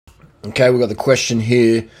Okay, we've got the question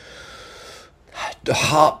here. The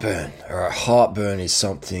heartburn. Alright, heartburn is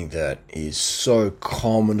something that is so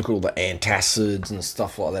common. Look at all the antacids and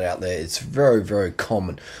stuff like that out there. It's very, very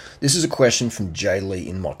common. This is a question from Jay Lee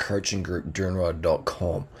in my coaching group,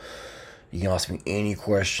 DoingRight.com. You can ask me any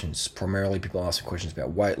questions. Primarily, people ask me questions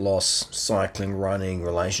about weight loss, cycling, running,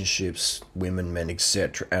 relationships, women, men,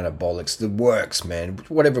 etc., anabolics, the works, man.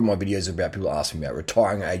 Whatever my videos are about, people ask me about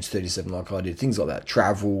retiring at age 37 like I did, things like that,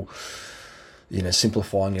 travel,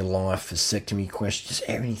 simplifying your life, vasectomy questions, just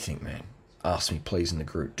anything, man. Ask me, please, in the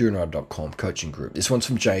group, DoingRight.com, coaching group. This one's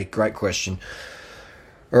from Jay. Great question.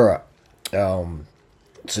 All right.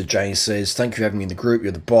 So Jay says, thank you for having me in the group.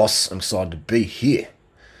 You're the boss. I'm excited to be here.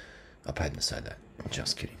 I paid him to say that.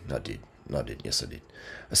 Just kidding. I did. Yes, I did.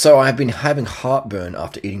 So I have been having heartburn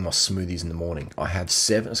after eating my smoothies in the morning. I have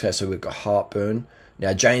 7. Okay, so we've got heartburn.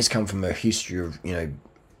 Now, Jane's come from a history of,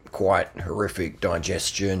 quite horrific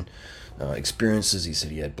digestion experiences. He said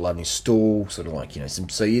he had blood in his stool, sort of like,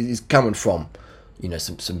 so he's coming from,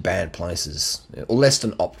 some bad places, or less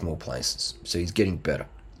than optimal places. So he's getting better.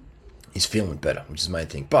 He's feeling better, which is the main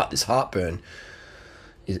thing. But this heartburn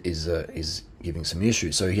is giving some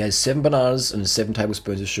issues. So he has 7 bananas and 7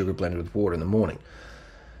 tablespoons of sugar blended with water in the morning.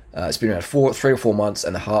 It's been around 3 or 4 months,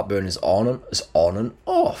 and the heartburn is on and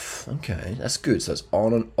off. Okay, that's good. So it's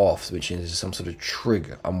on and off, which is some sort of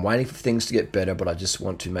trigger. I'm waiting for things to get better, but I just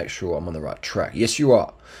want to make sure I'm on the right track. Yes, you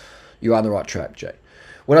are. You are on the right track, Jay.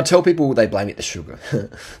 When I tell people, they blame it the sugar.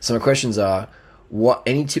 So my questions are,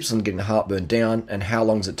 any tips on getting the heartburn down, and how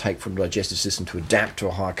long does it take for the digestive system to adapt to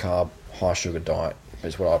a high carb, high sugar diet?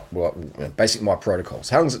 Is basically my protocols.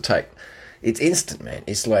 How long does it take? It's instant, man.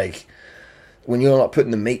 It's like when you're not putting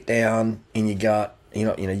the meat down in your gut. You're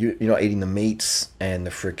not eating the meats and the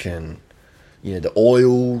freaking, the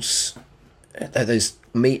oils. There's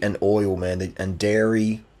meat and oil, man, and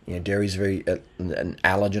dairy. Dairy is very an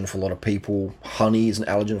allergen for a lot of people. Honey is an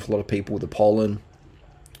allergen for a lot of people. The pollen.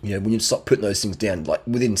 When you stop putting those things down, like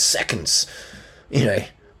within seconds,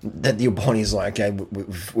 that your body's like, okay,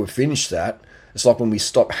 we've finished that. It's like when we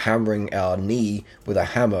stop hammering our knee with a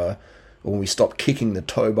hammer, or when we stop kicking the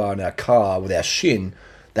tow bar in our car with our shin,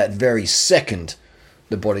 that very second,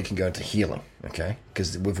 the body can go into healing, okay?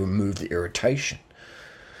 Because we've removed the irritation.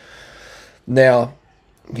 Now,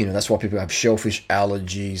 that's why people have shellfish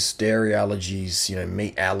allergies, dairy allergies,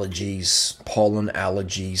 meat allergies, pollen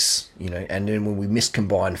allergies, and then when we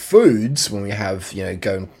miscombine foods, when we have,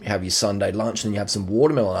 go and have your Sunday lunch and then you have some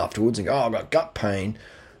watermelon afterwards and go, oh, I've got gut pain,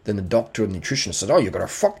 then the doctor or the nutritionist said, oh, you've got a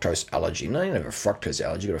fructose allergy. No, you don't have a fructose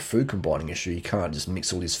allergy, you've got a food combining issue. You can't just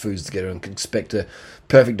mix all these foods together and expect a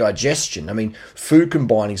perfect digestion. I mean, food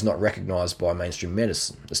combining is not recognized by mainstream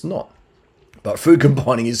medicine. It's not. But food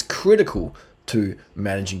combining is critical to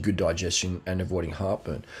managing good digestion and avoiding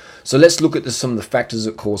heartburn. So let's look at some of the factors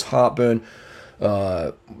that cause heartburn.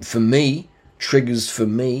 For me, triggers for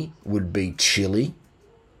me would be chili,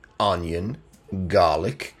 onion,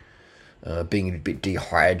 garlic, being a bit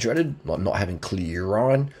dehydrated, like not having clear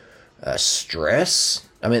urine, stress.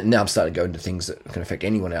 I mean, now I'm starting to go into things that can affect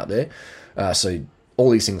anyone out there. So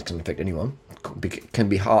all these things can affect anyone. Can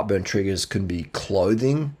be heartburn triggers, can be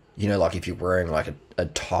clothing. Like if you're wearing like a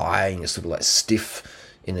tie and you're sort of like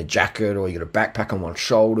stiff in a jacket, or you got a backpack on one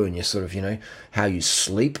shoulder and you're sort of, how you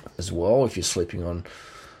sleep as well. If you're sleeping on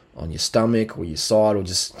your stomach or your side, or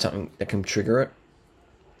just something that can trigger it.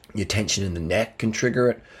 Your tension in the neck can trigger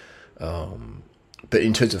it. But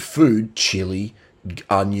in terms of food, chili,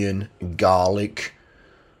 onion, garlic.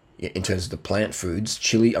 In terms of the plant foods,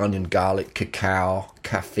 chili, onion, garlic, cacao,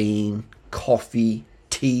 caffeine, coffee,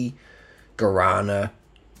 tea, guarana,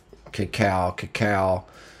 cacao,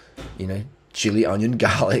 chili, onion,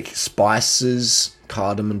 garlic, spices,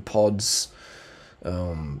 cardamom pods.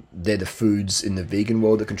 They're the foods in the vegan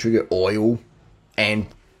world that can trigger oil, and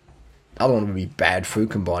I don't want to be bad food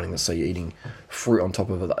combining. Let's say you're eating fruit on top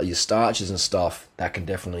of your starches and stuff. That can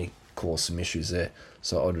definitely cause some issues there.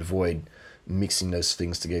 So I would avoid mixing those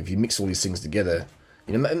things together. If you mix all these things together,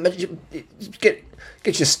 get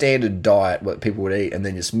your standard diet, what people would eat, and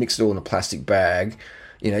then just mix it all in a plastic bag.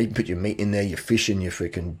 You put your meat in there, your fish and your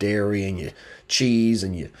freaking dairy and your cheese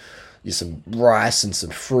and your some rice and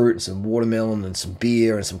some fruit and some watermelon and some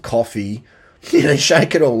beer and some coffee.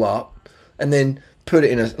 Shake it all up and then put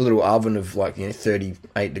it in a little oven of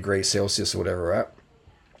 38 degrees Celsius or whatever, right?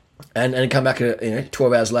 And come back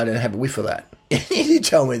 12 hours later and have a whiff of that. You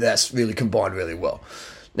tell me that's really combined really well.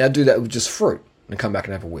 Now do that with just fruit and come back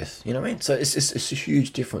and have a whiff. You know what I mean? So it's a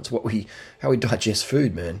huge difference how we digest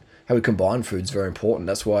food, man. How we combine food is very important.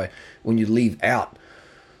 That's why when you leave out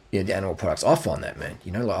Yeah, the animal products. I find that, man.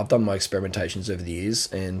 You know, like I've done my experimentations over the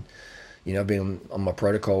years, and you know, I've been on my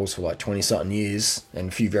protocols for like 20 something years, and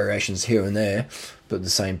a few variations here and there, but the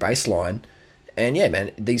same baseline. And yeah,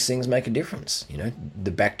 man, these things make a difference. You know, the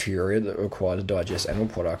bacteria that are required to digest animal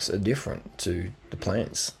products are different to the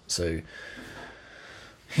plants. So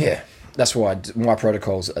yeah, that's why my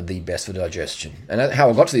protocols are the best for digestion. And how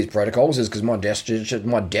I got to these protocols is because my digestion.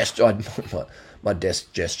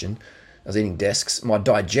 I was eating desks. My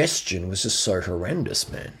digestion was just so horrendous,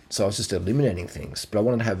 man. So I was just eliminating things. But I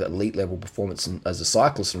wanted to have elite level performance as a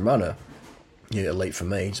cyclist and runner. Yeah, elite for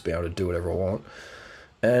me, just be able to do whatever I want.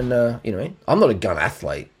 And you know, I'm not a gun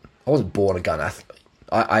athlete. I wasn't born a gun athlete.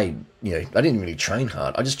 I didn't really train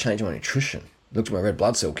hard. I just changed my nutrition. Looked at my red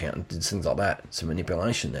blood cell count and did things like that. Some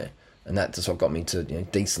manipulation there, and that just what got me to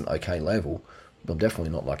decent, okay level. But I'm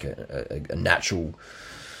definitely not like a natural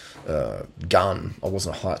gun. I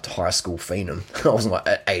wasn't a high school phenom. I wasn't like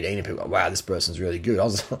at 18 and people were like, wow, this person's really good. I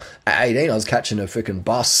was at 18. I was catching a freaking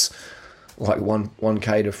bus. Like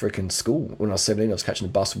 1K to freaking school. When I was 17, I was catching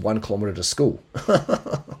the bus 1 kilometre to school.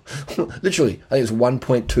 Literally, I think it was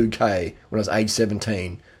 1.2K when I was age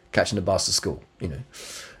 17, catching the bus to school, you know.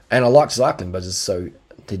 And I liked cycling, but I just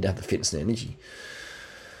didn't have the fitness and energy.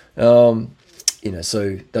 You know,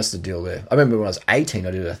 so that's the deal there. I remember when I was 18,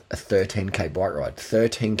 I did a 13K bike ride.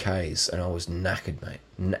 13Ks, and I was knackered, mate.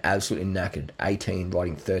 Absolutely knackered. 18,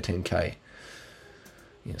 riding 13K.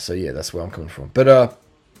 Yeah, so yeah, that's where I'm coming from. But,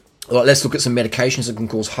 let's look at some medications that can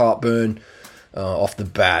cause heartburn. Off the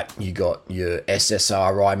bat, you got your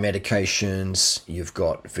SSRI medications. You've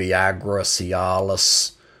got Viagra,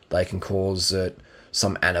 Cialis. They can cause it.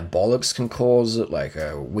 Some anabolics can cause it, like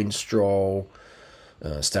Winstrol,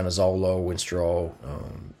 Stanozolol, Winstrol,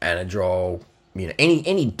 Anadrol. You know,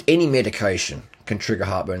 any medication can trigger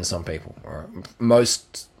heartburn in some people. Right?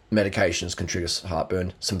 Most medications can trigger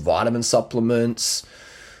heartburn. Some vitamin supplements,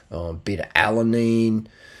 beta alanine.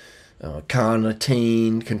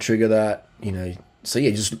 Carnitine can trigger that, you know. So yeah,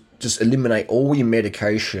 just eliminate all your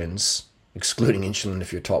medications, excluding insulin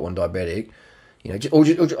if you're type 1 diabetic. You know, or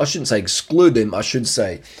I shouldn't say exclude them. I should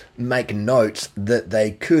say make note that they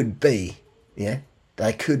could be,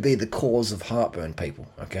 they could be the cause of heartburn, people.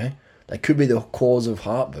 Okay, they could be the cause of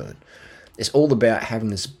heartburn. It's all about having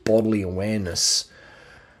this bodily awareness.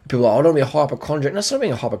 People are like, I don't want to be a hypochondriac. No, it's not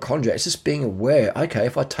being a hypochondriac. It's just being aware. Okay,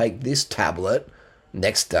 if I take this tablet.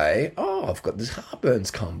 Next day, I've got this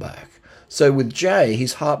heartburn's come back. So with Jay,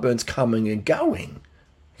 his heartburn's coming and going,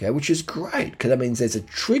 okay, which is great because that means there's a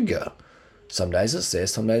trigger. Some days it's there,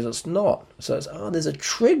 some days it's not. So it's, there's a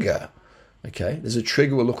trigger, okay? There's a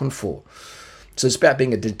trigger we're looking for. So it's about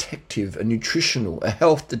being a detective, a nutritional, a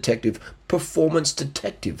health detective, performance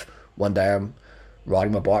detective. One day I'm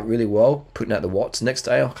riding my bike really well, putting out the watts. Next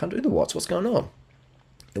day I can't do the watts. What's going on?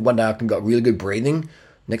 And one day I can got really good breathing.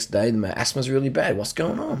 Next day, my asthma's really bad. What's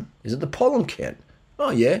going on? Is it the pollen count?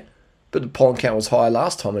 Oh, yeah. But the pollen count was high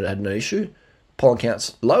last time and it had no issue. Pollen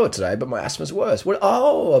count's lower today, but my asthma's worse.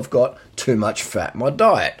 I've got too much fat in my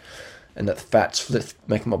diet. And that fat's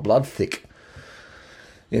making my blood thick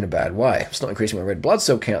in a bad way. It's not increasing my red blood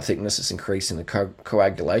cell count thickness. It's increasing the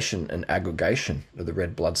coagulation and aggregation of the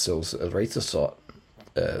red blood cells, erythrocyte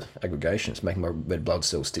aggregation. It's making my red blood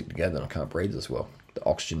cells stick together and I can't breathe as well. The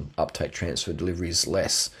oxygen uptake transfer delivery is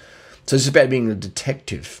less. So it's about being a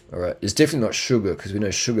detective, all right? It's definitely not sugar because we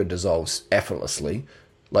know sugar dissolves effortlessly.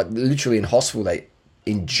 Like literally in hospital, they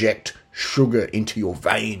inject sugar into your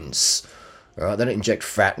veins, all right? They don't inject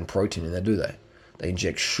fat and protein in there, do they? They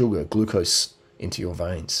inject sugar, glucose into your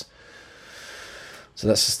veins. So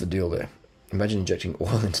that's just the deal there. Imagine injecting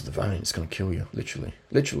oil into the vein. It's going to kill you, literally.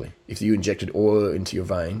 Literally. If you injected oil into your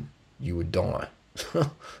vein, you would die.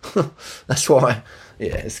 That's why,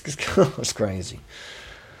 yeah, it's crazy.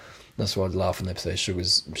 That's why I'd laugh when they say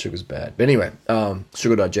sugar's bad. But anyway,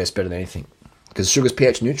 sugar digests better than anything because sugar's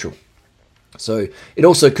pH neutral. So it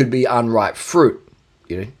also could be unripe fruit,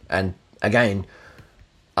 you know. And again,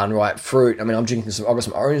 unripe fruit. I mean, I've got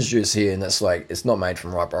some orange juice here, and that's like it's not made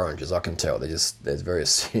from ripe oranges. I can tell they're very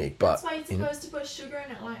acidic. But that's why you're supposed to put sugar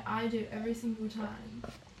in it, like I do every single time.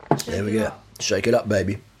 There we go. Shake it up,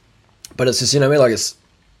 baby. But it's just, you know what I mean?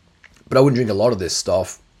 But I wouldn't drink a lot of this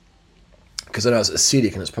stuff because I know it's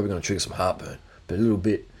acidic and it's probably going to trigger some heartburn. But a little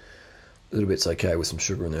bit's okay with some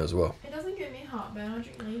sugar in there as well. It doesn't give me heartburn. I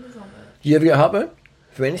drink liters of it. Do you ever get heartburn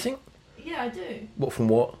for anything? Yeah, I do. What from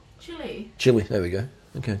what? Chili. Chili. There we go.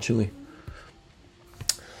 Okay, chili.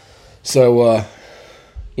 So,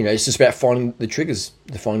 you know, it's just about finding the triggers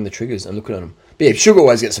and looking at them. But yeah, sugar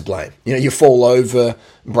always gets the blame. You know, you fall over,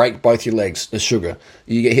 break both your legs, the sugar.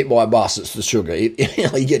 You get hit by a bus, it's the sugar. You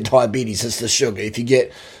get diabetes, it's the sugar. If you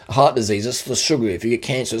get heart disease, it's the sugar. If you get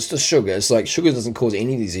cancer, it's the sugar. It's like sugar doesn't cause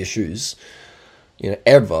any of these issues,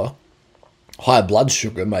 ever. Higher blood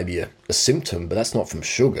sugar may be a symptom, but that's not from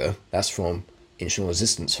sugar. That's from insulin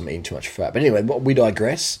resistance from eating too much fat. But anyway, we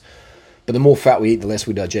digress. But the more fat we eat, the less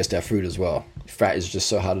we digest our food as well. Fat is just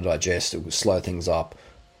so hard to digest. It will slow things up,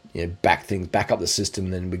 back up the system,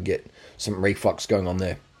 and then we get some reflux going on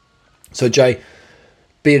there. So Jay,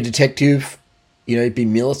 be a detective, be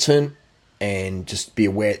militant, and just be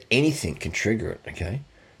aware that anything can trigger it, okay?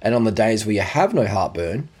 And on the days where you have no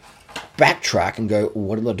heartburn, backtrack and go,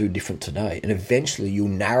 what did I do different today? And eventually you'll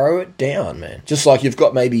narrow it down, man. Just like you've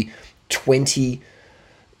got maybe 20,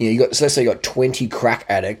 so let's say you got 20 crack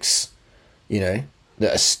addicts, that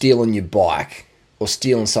are stealing your bike or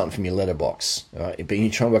stealing something from your letterbox, right? But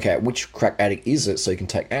you try and work out which crack addict is it so you can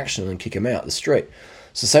take action and kick them out the street.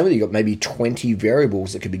 So same with you got maybe 20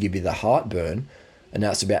 variables that could give you the heartburn, and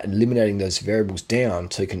now it's about eliminating those variables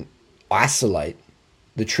down so you can isolate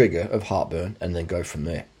the trigger of heartburn and then go from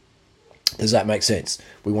there. Does that make sense?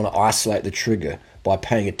 We want to isolate the trigger by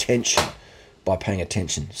paying attention.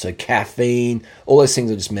 So caffeine, all those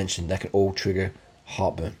things I just mentioned, that can all trigger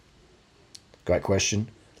heartburn. Great question.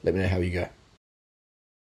 Let me know how you go.